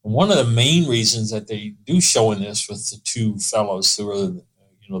 And one of the main reasons that they do show in this with the two fellows who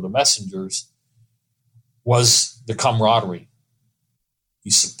are, the messengers, was the camaraderie.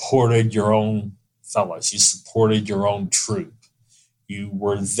 You supported your own fellows. You supported your own troop. You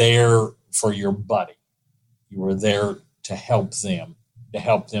were there for your buddy. You were there to help them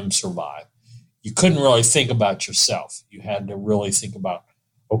survive. You couldn't really think about yourself. You had to really think about,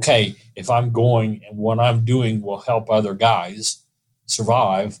 okay, if I'm going and what I'm doing will help other guys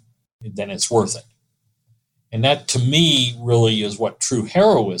survive, then it's worth it. And that, to me, really is what true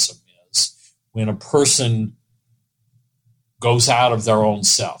heroism is, when a person goes out of their own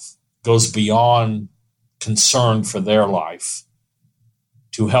self, goes beyond concern for their life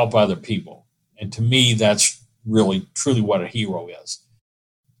to help other people. And to me, that's really, truly what a hero is.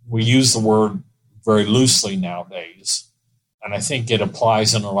 We use the word very loosely nowadays, and I think it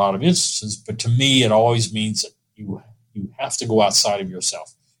applies in a lot of instances, but to me, it always means that you have to go outside of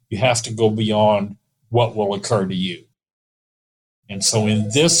yourself. You have to go beyond what will occur to you. And so in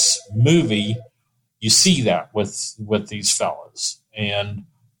this movie, you see that with these fellas. And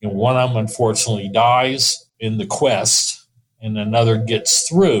one of them unfortunately dies in the quest, and another gets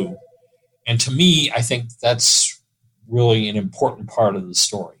through. And to me, I think that's really an important part of the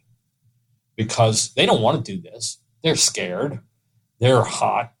story, because they don't want to do this. They're scared. They're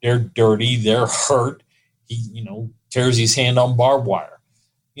hot. They're dirty. They're hurt. He, tears his hand on barbed wire,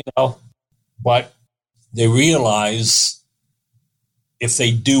 but they realize if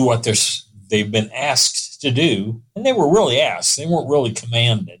they do what they've been asked to do, and they were really asked, they weren't really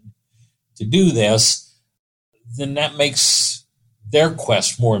commanded to do this, then that makes their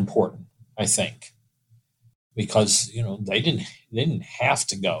quest more important, I think, because, they didn't have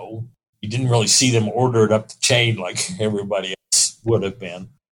to go. You didn't really see them ordered up the chain like everybody else would have been.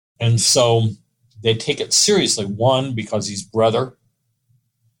 And so they take it seriously. One, because he's brother.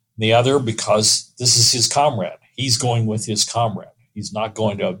 The other, because this is his comrade. He's going with his comrade. He's not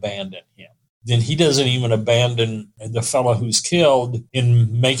going to abandon him. Then he doesn't even abandon the fellow who's killed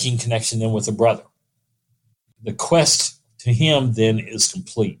in making connection then with the brother. The quest to him then is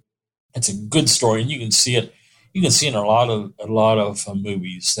complete. It's a good story, and you can see it. You can see in a lot of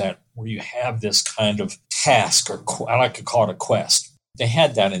movies that where you have this kind of task, or I like to call it a quest. They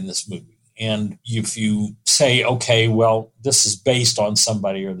had that in this movie. And if you say, okay, well, this is based on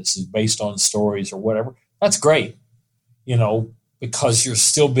somebody, or this is based on stories or whatever, that's great, because you're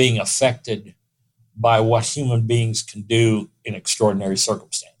still being affected by what human beings can do in extraordinary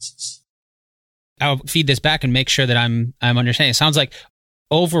circumstances. I'll feed this back and make sure that I'm understanding. It sounds like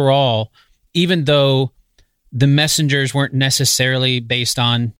overall, even though the messengers weren't necessarily based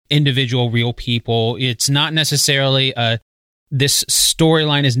on individual real people, it's not necessarily this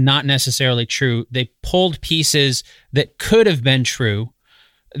storyline is not necessarily true. They pulled pieces that could have been true.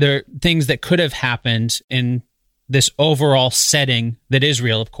 There are things that could have happened in this overall setting that is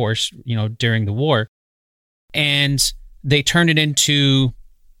real, of course, during the war. And they turned it into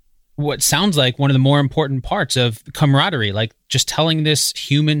what sounds like one of the more important parts of camaraderie, like just telling this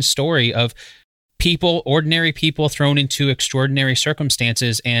human story of people, ordinary people thrown into extraordinary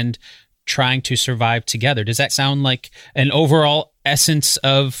circumstances and trying to survive together. Does that sound like an overall essence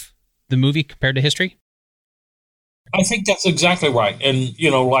of the movie compared to history? I think that's exactly right. And,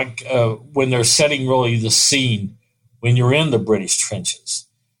 when they're setting really the scene, when you're in the British trenches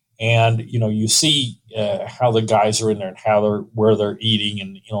and, you see how the guys are in there and where they're eating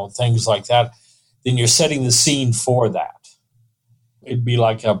and, things like that, then you're setting the scene for that. It'd be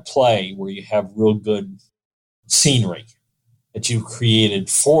like a play where you have real good scenery that you've created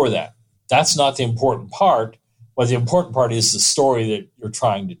for that. That's not the important part, but the important part is the story that you're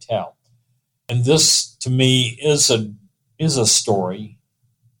trying to tell. And this, to me, is a story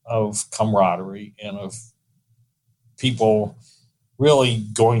of camaraderie and of people really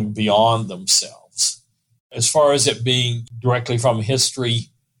going beyond themselves. As far as it being directly from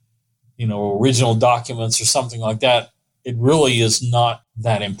history, original documents or something like that, it really is not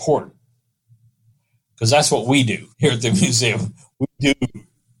that important. Because that's what we do here at the museum. We do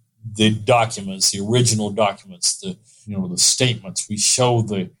the documents, the original documents, the statements. We show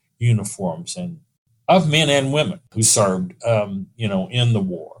the uniforms and of men and women who served, in the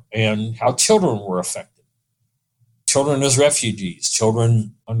war, and how children were affected. Children as refugees,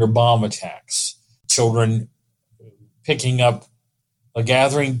 children under bomb attacks, children picking up,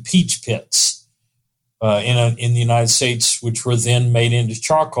 gathering peach pits in the United States, which were then made into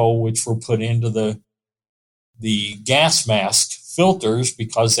charcoal, which were put into the gas mask filters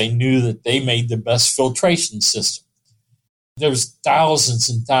because they knew that they made the best filtration system. There's thousands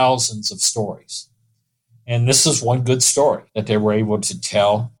and thousands of stories. And this is one good story that they were able to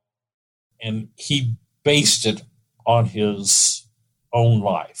tell. And he based it on his own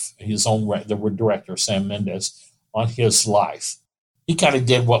life, the director, Sam Mendes, on his life. He kind of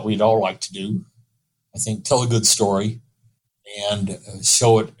did what we'd all like to do. I think tell a good story and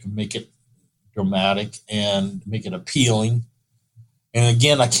show it and make it dramatic and make it appealing. And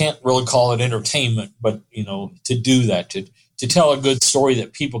again, I can't really call it entertainment, but, to do that, to tell a good story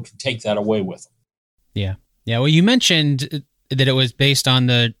that people can take that away with them. Yeah. Yeah. Well, you mentioned that it was based on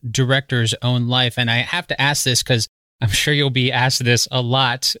the director's own life. And I have to ask this because I'm sure you'll be asked this a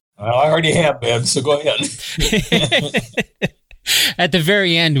lot. Well, I already have been, so go ahead. At the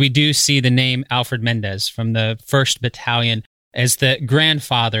very end, we do see the name Alfred Mendes from the 1st Battalion as the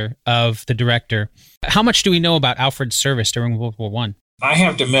grandfather of the director. How much do we know about Alfred's service during World War I? I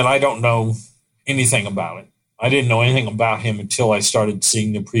have to admit, I don't know anything about it. I didn't know anything about him until I started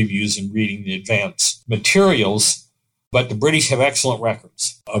seeing the previews and reading the advanced materials. But the British have excellent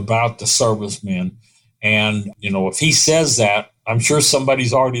records about the servicemen. And, if he says that, I'm sure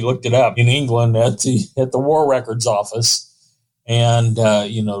somebody's already looked it up in England at the War Records Office and,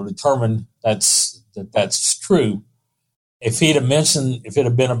 determined that's true. If it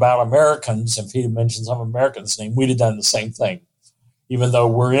had been about Americans, if he'd have mentioned some Americans' name, we'd have done the same thing. Even though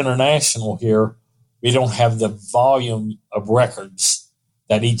we're international here, we don't have the volume of records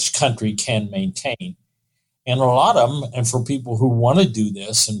that each country can maintain. And a lot of them, and for people who want to do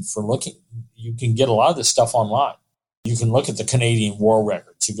this and for looking, you can get a lot of this stuff online. You can look at the Canadian War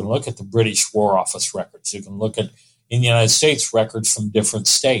records. You can look at the British War Office records. You can look at, in the United States, records from different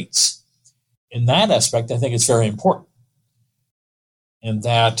states. In that aspect, I think it's very important. And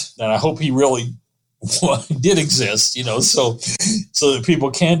that I hope he really did exist, so that people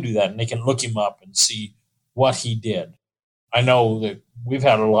can do that and they can look him up and see what he did. I know that we've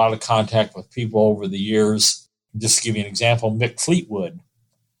had a lot of contact with people over the years. Just to give you an example, Mick Fleetwood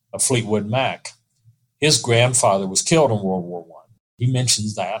of Fleetwood Mac. his grandfather was killed in World War I. He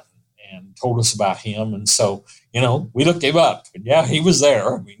mentions that and told us about him. And so, we looked him up. And yeah, he was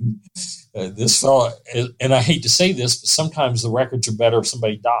there. I mean, this fellow, and I hate to say this, but sometimes the records are better if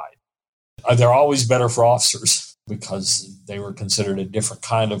somebody died. They're always better for officers because they were considered a different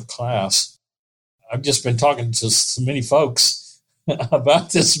kind of class. I've just been talking to so many folks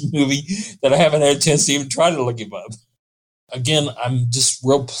about this movie that I haven't had a chance to even try to look him up. Again, I'm just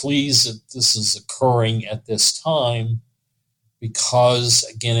real pleased that this is occurring at this time because,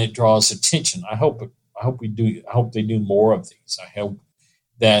 again, it draws attention. I hope they do more of these. I hope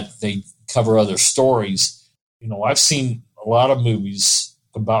that they cover other stories. I've seen a lot of movies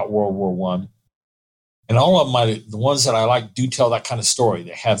about World War I, and all of them, the ones that I like, do tell that kind of story.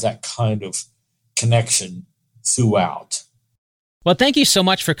 They have that kind of connection throughout. Well, thank you so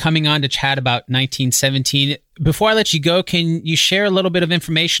much for coming on to chat about 1917. Before I let you go, can you share a little bit of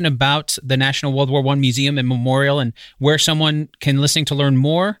information about the National World War I Museum and Memorial and where someone can listen to learn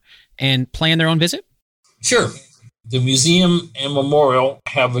more and plan their own visit? Sure. The museum and memorial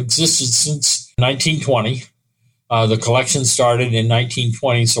have existed since 1920. The collection started in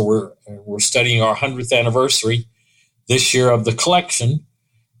 1920, so we're studying our 100th anniversary this year of the collection.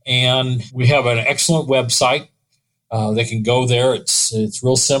 And we have an excellent website. They can go there. It's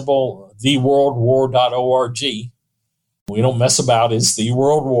real simple, theworldwar.org. We don't mess about. It's the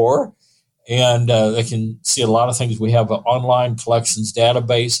World War. And they can see a lot of things. We have an online collections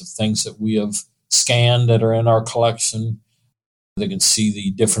database of things that we have scanned that are in our collection. They can see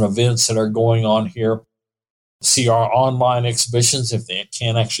the different events that are going on here, see our online exhibitions. If they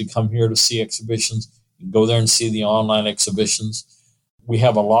can't actually come here to see exhibitions, you can go there and see the online exhibitions. We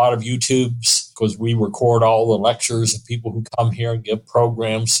have a lot of YouTubes because we record all the lectures of people who come here and give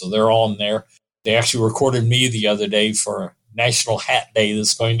programs, so they're on there. They actually recorded me the other day for National Hat Day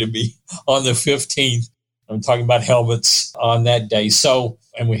that's going to be on the 15th. I'm talking about helmets on that day. So,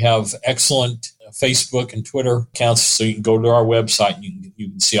 and we have excellent Facebook and Twitter accounts, so you can go to our website and you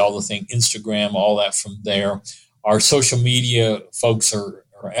can see all the things, Instagram, all that from there. Our social media folks are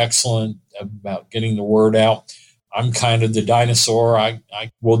excellent about getting the word out. I'm kind of the dinosaur. I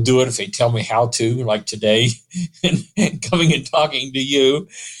will do it if they tell me how to, like today, and coming and talking to you.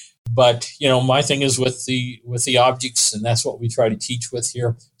 But, my thing is with the objects, and that's what we try to teach with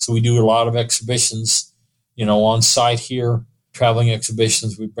here. So we do a lot of exhibitions, on site here, traveling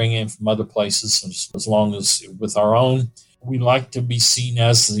exhibitions we bring in from other places, as long as with our own. We like to be seen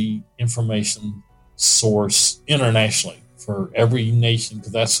as the information source internationally for every nation,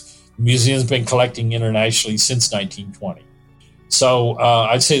 because the museum's been collecting internationally since 1920. So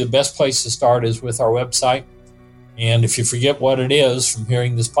I'd say the best place to start is with our website. And if you forget what it is from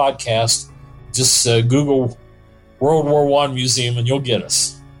hearing this podcast, just Google World War I Museum and you'll get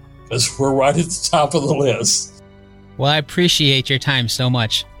us, because we're right at the top of the list. Well, I appreciate your time so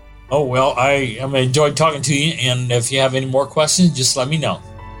much. Oh, well, I enjoyed talking to you. And if you have any more questions, just let me know.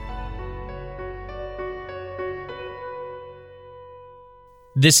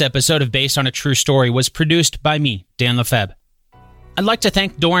 This episode of Based on a True Story was produced by me, Dan Lefebvre. I'd like to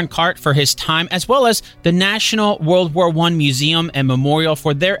thank Doran Cart for his time, as well as the National World War I Museum and Memorial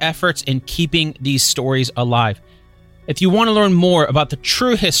for their efforts in keeping these stories alive. If you want to learn more about the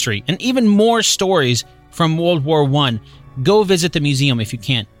true history and even more stories from World War I, go visit the museum if you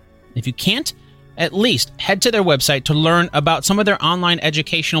can. If you can't, at least head to their website to learn about some of their online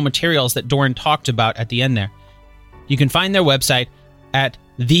educational materials that Doran talked about at the end there. You can find their website at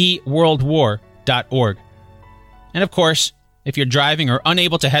theworldwar.org. And of course, if you're driving or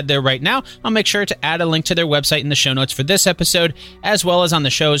unable to head there right now, I'll make sure to add a link to their website in the show notes for this episode, as well as on the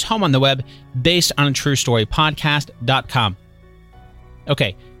show's home on the web, basedonatruestorypodcast.com.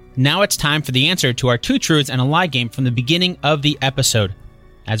 Okay, now it's time for the answer to our 2 truths and a lie game from the beginning of the episode.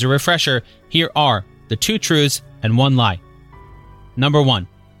 As a refresher, here are the 2 truths and 1 lie. Number 1.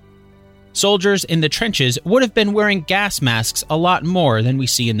 Soldiers in the trenches would have been wearing gas masks a lot more than we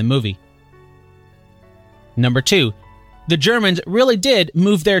see in the movie. Number 2. The Germans really did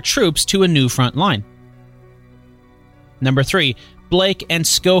move their troops to a new front line. Number 3. Blake and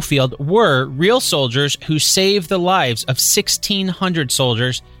Schofield were real soldiers who saved the lives of 1,600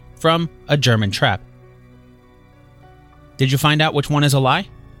 soldiers from a German trap. Did you find out which one is a lie?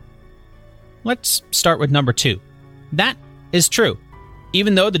 Let's start with number 2. That is true.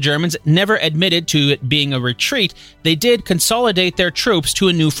 Even though the Germans never admitted to it being a retreat, they did consolidate their troops to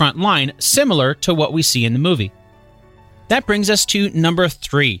a new front line, similar to what we see in the movie. That brings us to number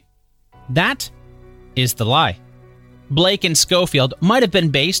 3. That is the lie. Blake and Schofield might have been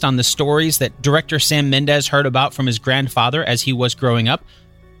based on the stories that director Sam Mendes heard about from his grandfather as he was growing up,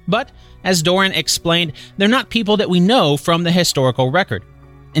 But, as Doran explained, they're not people that we know from the historical record.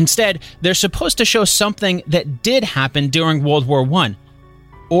 Instead, they're supposed to show something that did happen during World War I.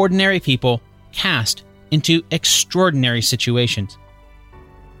 Ordinary people cast into extraordinary situations.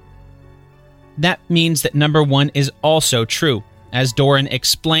 That means that number 1 is also true. As Doran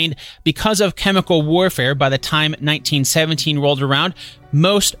explained, because of chemical warfare, by the time 1917 rolled around,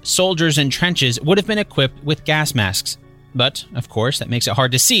 most soldiers in trenches would have been equipped with gas masks. But, of course, that makes it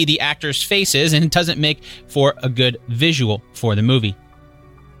hard to see the actors' faces and it doesn't make for a good visual for the movie.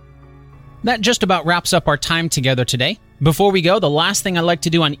 That just about wraps up our time together today. Before we go, the last thing I like to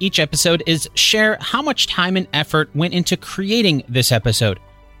do on each episode is share how much time and effort went into creating this episode.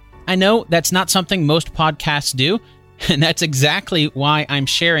 I know that's not something most podcasts do, and that's exactly why I'm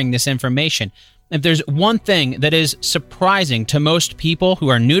sharing this information. If there's one thing that is surprising to most people who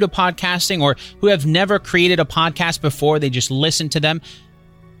are new to podcasting or who have never created a podcast before, they just listen to them,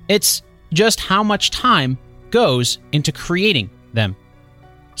 it's just how much time goes into creating them.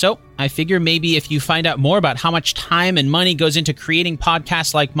 So I figure maybe if you find out more about how much time and money goes into creating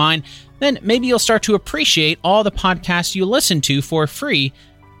podcasts like mine, then maybe you'll start to appreciate all the podcasts you listen to for free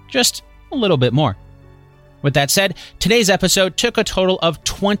just a little bit more. With that said, today's episode took a total of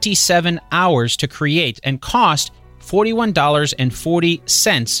 27 hours to create and cost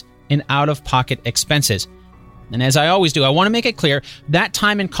 $41.40 in out-of-pocket expenses. And as I always do, I want to make it clear that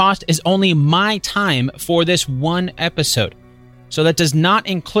time and cost is only my time for this one episode. So that does not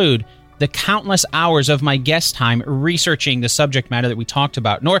include the countless hours of my guest time researching the subject matter that we talked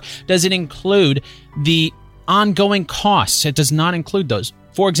about, nor does it include the ongoing costs. It does not include those.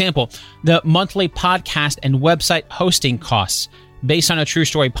 For example, the monthly podcast and website hosting costs. Based on a True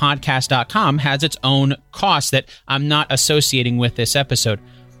Story Podcast.com has its own costs that I'm not associating with this episode.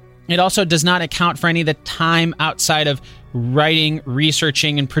 It also does not account for any of the time outside of writing,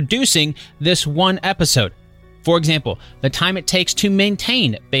 researching, and producing this one episode. For example, the time it takes to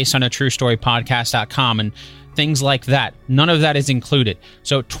maintain Based on a True Story Podcast.com and things like that. None of that is included.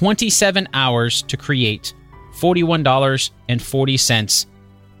 So 27 hours to create $41.40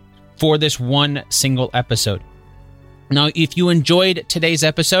 for this one single episode. Now, if you enjoyed today's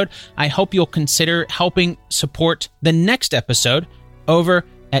episode, I hope you'll consider helping support the next episode over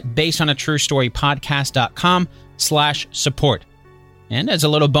at basedonatruestorypodcast.com/support. And as a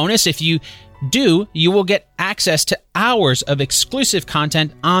little bonus, if you do, you will get access to hours of exclusive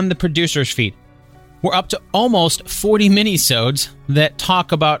content on the producer's feed. We're up to almost 40 minisodes that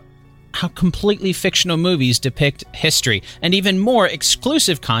talk about how completely fictional movies depict history, and even more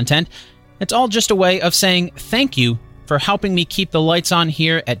exclusive content. It's all just a way of saying thank you for helping me keep the lights on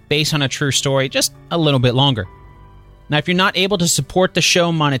here at Based on a True Story just a little bit longer. Now, if you're not able to support the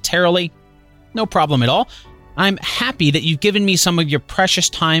show monetarily, no problem at all. I'm happy that you've given me some of your precious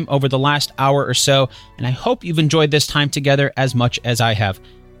time over the last hour or so, and I hope you've enjoyed this time together as much as I have.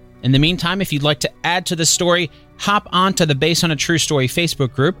 In the meantime, if you'd like to add to the story, hop onto the Based on a True Story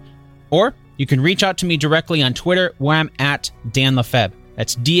Facebook group, or you can reach out to me directly on Twitter where I'm at Dan Lefebvre.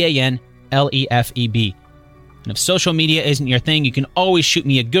 That's DANLEFEB. And if social media isn't your thing, you can always shoot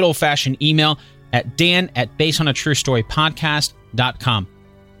me a good old-fashioned email at dan@basedonatruestorypodcast.com.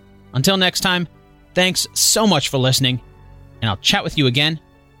 Until next time, thanks so much for listening, and I'll chat with you again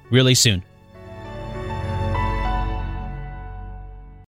really soon.